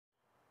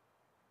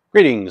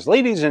Greetings,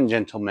 ladies and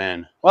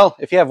gentlemen. Well,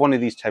 if you have one of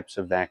these types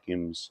of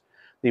vacuums,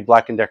 the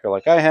Black & Decker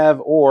like I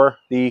have, or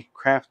the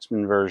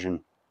Craftsman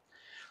version,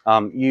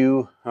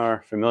 you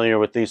are familiar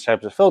with these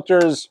types of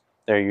filters.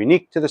 They're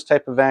unique to this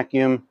type of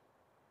vacuum.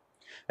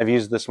 I've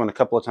used this one a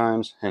couple of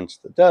times, hence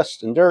the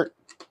dust and dirt.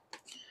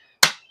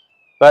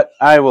 But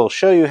I will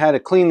show you how to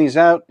clean these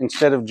out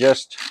instead of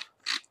just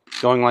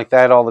going like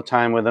that all the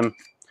time with them.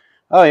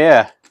 Oh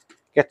yeah,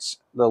 gets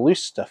the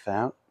loose stuff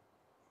out,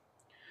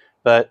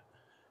 but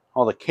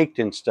all the caked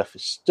in stuff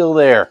is still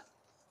there.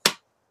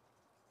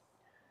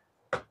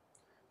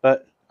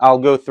 But I'll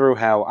go through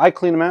how I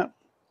clean them out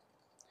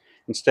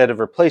instead of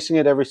replacing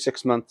it every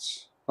 6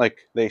 months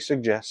like they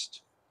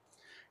suggest,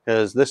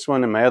 because this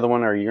one and my other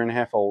one are 1.5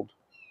 years old.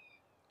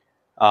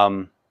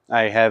 I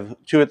have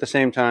two at the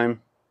same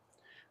time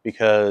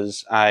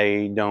because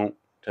I don't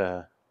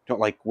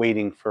like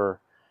waiting for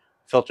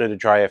filter to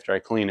dry after I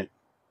clean it.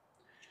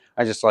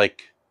 I just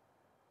like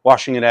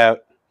washing it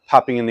out,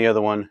 popping in the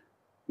other one,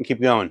 and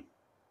keep going.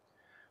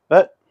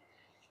 But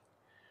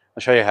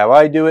I'll show you how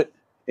I do it.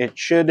 It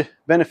should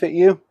benefit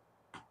you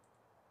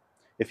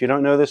if you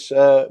don't know this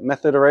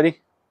method already,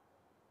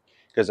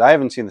 because I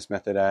haven't seen this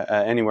method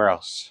anywhere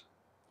else.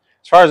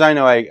 As far as I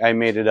know, I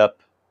made it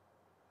up.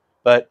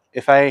 But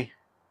if I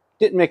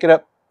didn't make it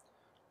up,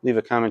 leave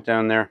a comment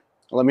down there.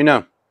 Let me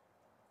know.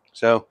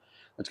 So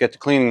let's get to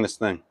cleaning this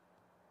thing.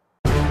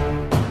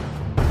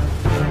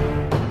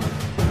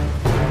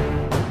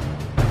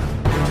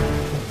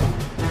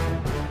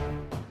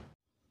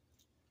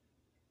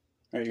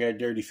 All right, you got a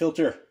dirty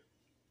filter.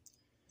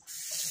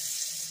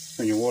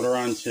 Turn your water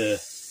on to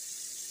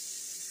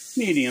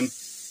medium.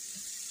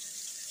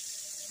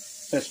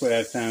 Best way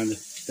I've found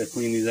to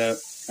clean these out.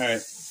 All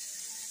right.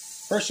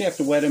 First, you have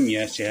to wet them.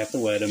 Yes, you have to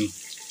wet them.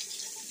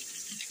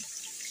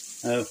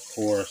 Of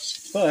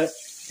course. But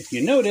if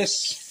you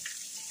notice,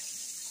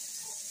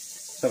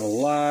 there's a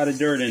lot of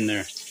dirt in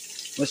there.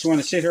 Unless you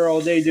want to sit here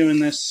all day doing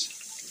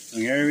this,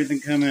 letting everything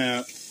come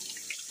out.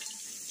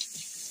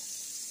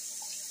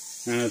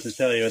 I don't know what to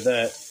tell you with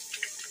that.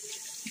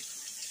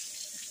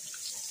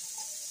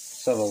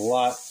 Still have a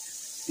lot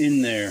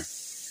in there.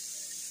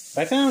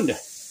 I found it.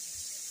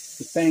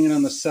 Just banging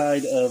on the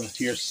side of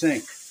your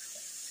sink.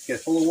 Get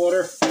it full of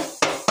water.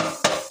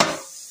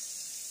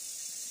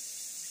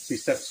 See,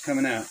 stuff is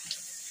coming out.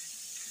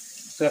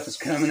 Stuff is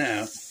coming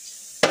out.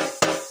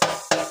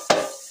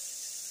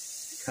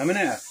 Coming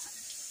out.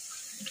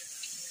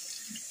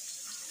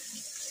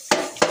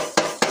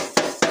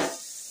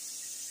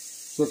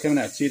 Still coming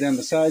out. See down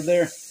the side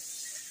there?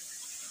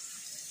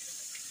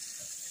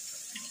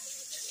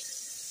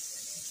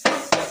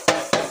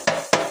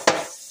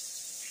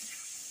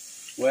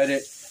 Wet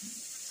it.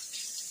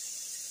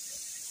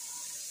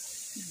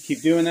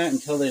 Keep doing that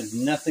until there's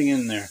nothing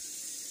in there.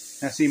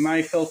 Now see,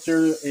 my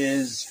filter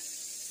is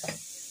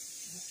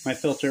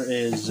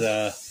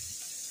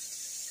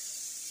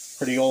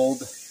pretty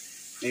old,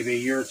 maybe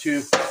 1 year or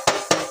 2.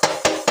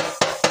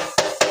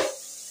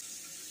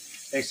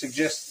 They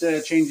suggest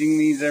changing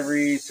these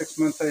every 6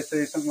 months, I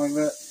say, something like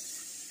that.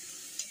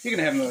 You can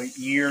have them a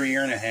year,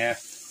 1.5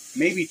 years,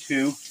 maybe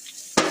 2.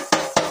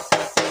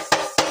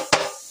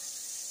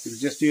 You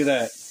just do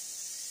that.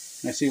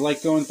 I see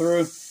light going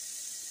through.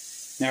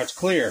 Now it's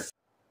clear.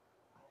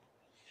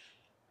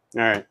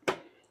 All right.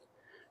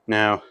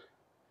 Now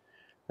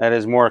that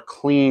is more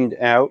cleaned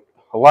out,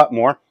 a lot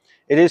more.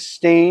 It is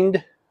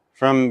stained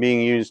from being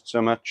used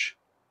so much.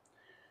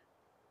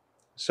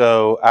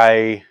 So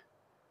I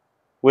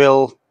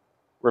will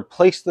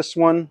replace this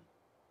one,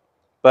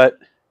 but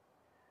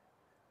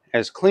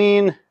as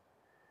clean,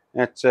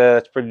 that's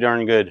pretty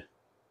darn good.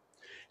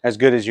 As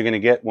good as you're going to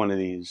get one of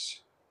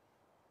these.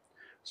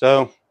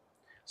 So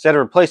instead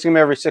of replacing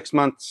them every 6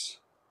 months,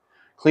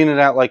 clean it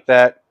out like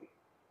that.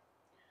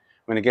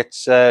 When it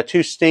gets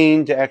too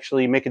stained to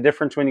actually make a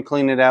difference when you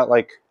clean it out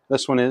like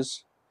this one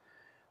is,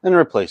 then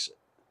replace it.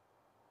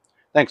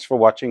 Thanks for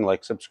watching,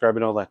 like, subscribe,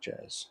 and all that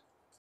jazz.